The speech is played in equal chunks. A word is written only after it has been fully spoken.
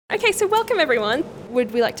Okay, so welcome everyone.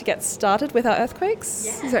 Would we like to get started with our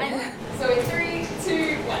earthquakes? Yeah. So in 3,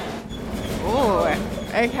 2, 1. Oh,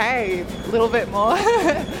 okay. A little bit more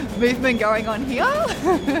movement going on here.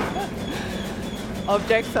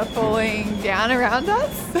 Objects are falling down around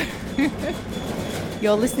us.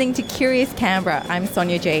 You're listening to Curious Canberra. I'm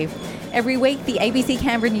Sonia G. Every week, the ABC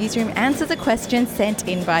Canberra newsroom answers a question sent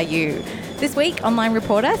in by you. This week, online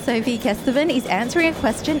reporter Sophie Kesteven is answering a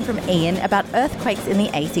question from Ian about earthquakes in the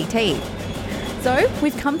ACT. So,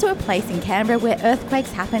 we've come to a place in Canberra where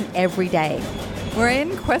earthquakes happen every day. We're in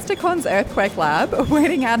Questacon's earthquake lab,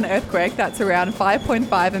 waiting out an earthquake that's around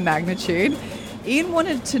 5.5 in magnitude. Ian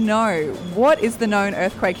wanted to know, what is the known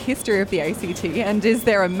earthquake history of the ACT, and is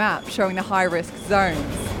there a map showing the high-risk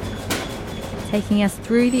zones? Taking us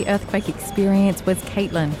through the earthquake experience was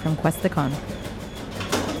Caitlin from Questacon.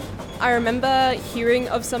 I remember hearing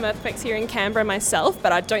of some earthquakes here in Canberra myself,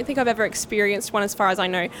 but I don't think I've ever experienced one as far as I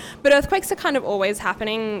know. But earthquakes are kind of always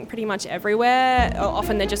happening pretty much everywhere.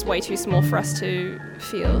 Often they're just way too small for us to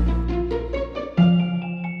feel.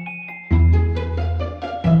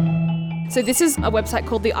 So this is a website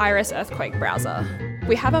called the IRIS Earthquake Browser.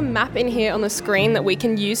 We have a map in here on the screen that we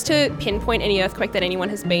can use to pinpoint any earthquake that anyone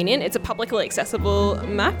has been in. It's a publicly accessible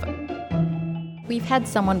map. We've had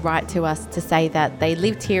someone write to us to say that they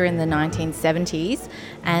lived here in the 1970s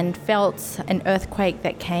and felt an earthquake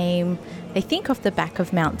that came, they think, off the back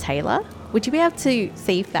of Mount Taylor. Would you be able to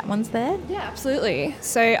see if that one's there? Yeah, absolutely.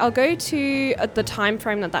 So I'll go to the time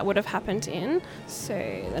frame that would have happened in, so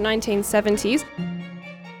the 1970s.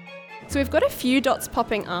 So we've got a few dots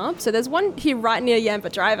popping up. So there's one here right near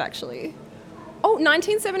Yamba Drive, actually. Oh,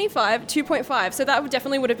 1975, 2.5. So that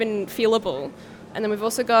definitely would have been feelable. And then we've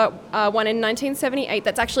also got one in 1978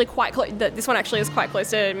 that's actually quite close. This one actually is quite close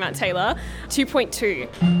to Mount Taylor, 2.2.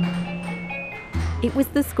 It was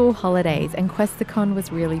the school holidays and Questacon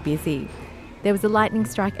was really busy. There was a lightning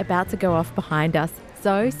strike about to go off behind us,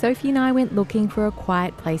 so Sophie and I went looking for a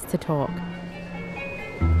quiet place to talk.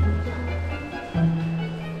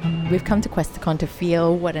 We've come to Questacon to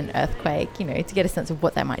feel what an earthquake, to get a sense of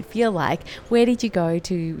what that might feel like. Where did you go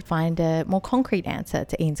to find a more concrete answer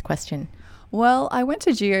to Ian's question? Well, I went to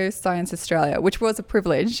Geoscience Australia, which was a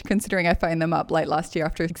privilege considering I phoned them up late last year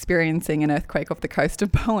after experiencing an earthquake off the coast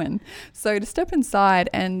of Bowen. So to step inside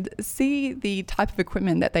and see the type of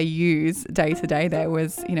equipment that they use day to day there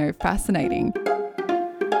was, fascinating.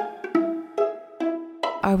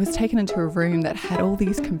 I was taken into a room that had all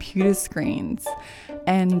these computer screens,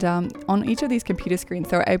 and on each of these computer screens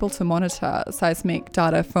they were able to monitor seismic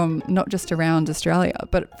data from not just around Australia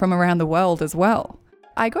but from around the world as well.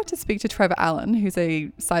 I got to speak to Trevor Allen, who's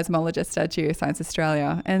a seismologist at Geoscience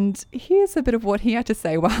Australia, and here's a bit of what he had to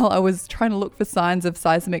say while I was trying to look for signs of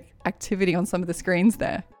seismic activity on some of the screens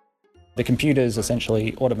there. The computers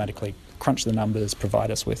essentially automatically crunch the numbers,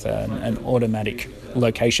 provide us with an automatic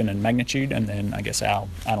location and magnitude, and then I guess our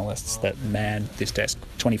analysts that man this desk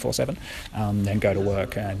 24/7 then go to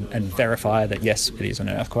work and verify that yes, it is an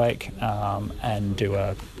earthquake, and do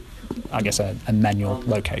a manual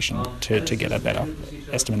location to get a better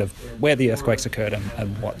estimate of where the earthquakes occurred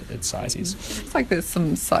and what its size is. Looks like there's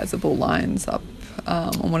some sizable lines up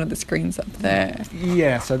on one of the screens up there.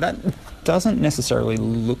 Yeah, so that doesn't necessarily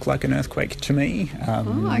look like an earthquake to me.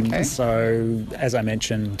 Okay. So, as I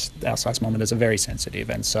mentioned, our seismometers are very sensitive,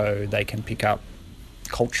 and so they can pick up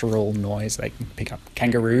cultural noise. They can pick up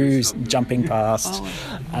kangaroos jumping past.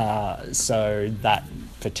 So that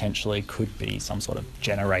potentially could be some sort of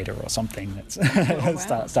generator or something that's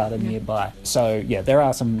started nearby. So yeah, there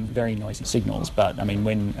are some very noisy signals, but I mean,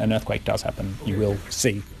 when an earthquake does happen, you will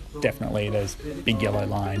see definitely there's big yellow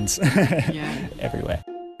lines everywhere.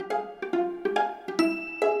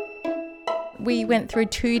 We went through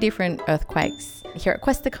 2 different earthquakes here at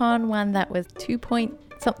Questacon, one that was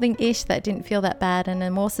 2-point-something-ish that didn't feel that bad, and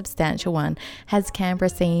a more substantial one. Has Canberra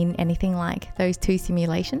seen anything like those 2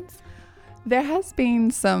 simulations? There has been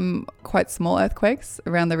some quite small earthquakes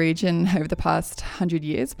around the region over the past 100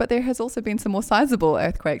 years, but there has also been some more sizable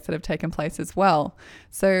earthquakes that have taken place as well.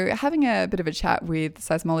 So having a bit of a chat with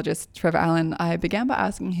seismologist Trevor Allen, I began by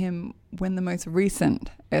asking him when the most recent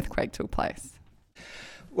earthquake took place.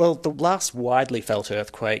 Well, the last widely felt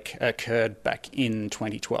earthquake occurred back in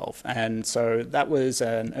 2012, and so that was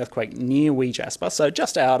an earthquake near Wee Jasper, so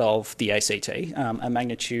just out of the ACT, a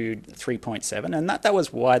magnitude 3.7, and that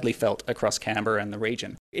was widely felt across Canberra and the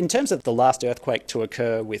region. In terms of the last earthquake to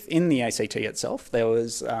occur within the ACT itself, there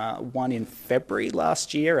was one in February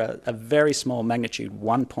last year, a very small magnitude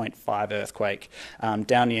 1.5 earthquake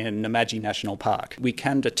down near Namadgi National Park. We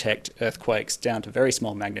can detect earthquakes down to very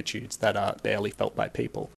small magnitudes that are barely felt by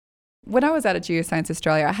people. When I was out at Geoscience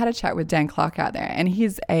Australia, I had a chat with Dan Clark out there, and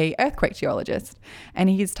he's a earthquake geologist, and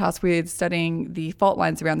he's tasked with studying the fault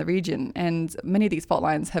lines around the region. And many of these fault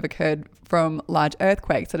lines have occurred from large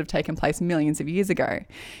earthquakes that have taken place millions of years ago.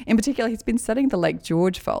 In particular, he's been studying the Lake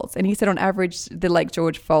George faults, and he said on average the Lake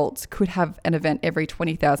George fault could have an event every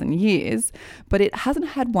 20,000 years, but it hasn't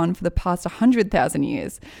had one for the past 100,000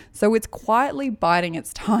 years. So it's quietly biding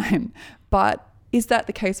its time. But is that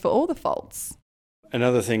the case for all the faults?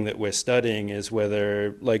 Another thing that we're studying is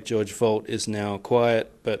whether Lake George fault is now quiet,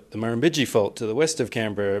 but the Murrumbidgee fault to the west of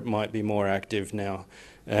Canberra might be more active now.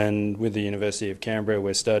 And with the University of Canberra,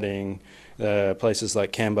 we're studying places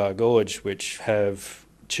like Canberra Gorge, which have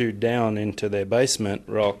chewed down into their basement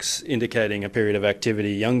rocks, indicating a period of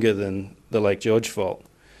activity younger than the Lake George fault.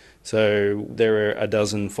 So there are a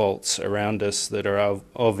dozen faults around us that are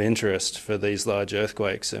of interest for these large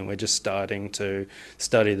earthquakes, and we're just starting to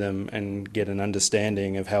study them and get an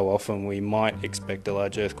understanding of how often we might expect a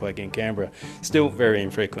large earthquake in Canberra. Still very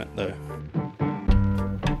infrequent though.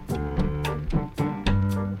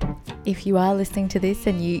 If you are listening to this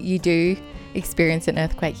and you do experience an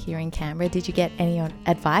earthquake here in Canberra, did you get any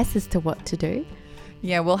advice as to what to do?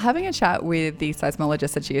 Yeah, well, having a chat with the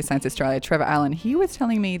seismologist at Geoscience Australia, Trevor Allen, he was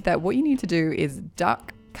telling me that what you need to do is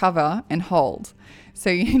duck, cover and hold. So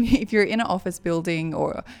if you're in an office building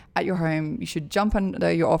or at your home, you should jump under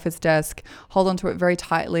your office desk, hold onto it very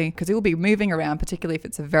tightly because it will be moving around, particularly if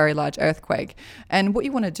it's a very large earthquake. And what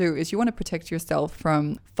you want to do is you want to protect yourself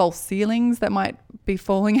from false ceilings that might be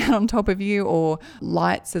falling out on top of you, or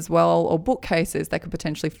lights as well, or bookcases that could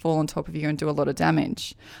potentially fall on top of you and do a lot of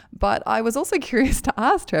damage. But I was also curious to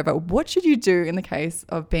ask Trevor, what should you do in the case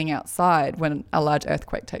of being outside when a large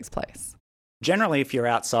earthquake takes place? Generally, if you're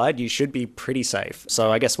outside, you should be pretty safe.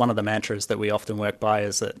 So I guess one of the mantras that we often work by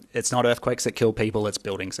is that it's not earthquakes that kill people, it's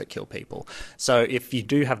buildings that kill people. So if you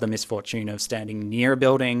do have the misfortune of standing near a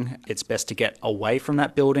building, it's best to get away from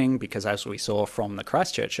that building because, as we saw from the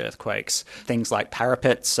Christchurch earthquakes, things like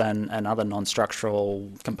parapets and other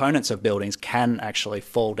non-structural components of buildings can actually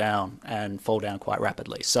fall down and fall down quite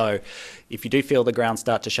rapidly. So if you do feel the ground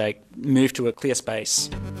start to shake, move to a clear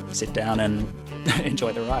space, sit down and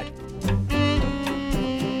enjoy the ride.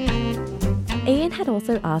 Ian had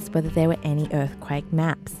also asked whether there were any earthquake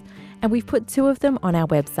maps, and we've put 2 of them on our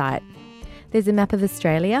website. There's a map of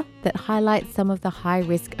Australia that highlights some of the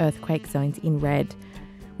high-risk earthquake zones in red.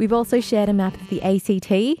 We've also shared a map of the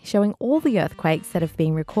ACT showing all the earthquakes that have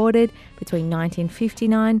been recorded between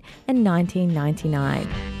 1959 and 1999.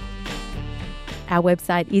 Our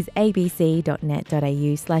website is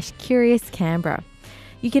abc.net.au/CuriousCanberra.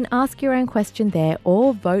 You can ask your own question there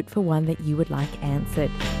or vote for one that you would like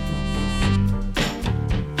answered.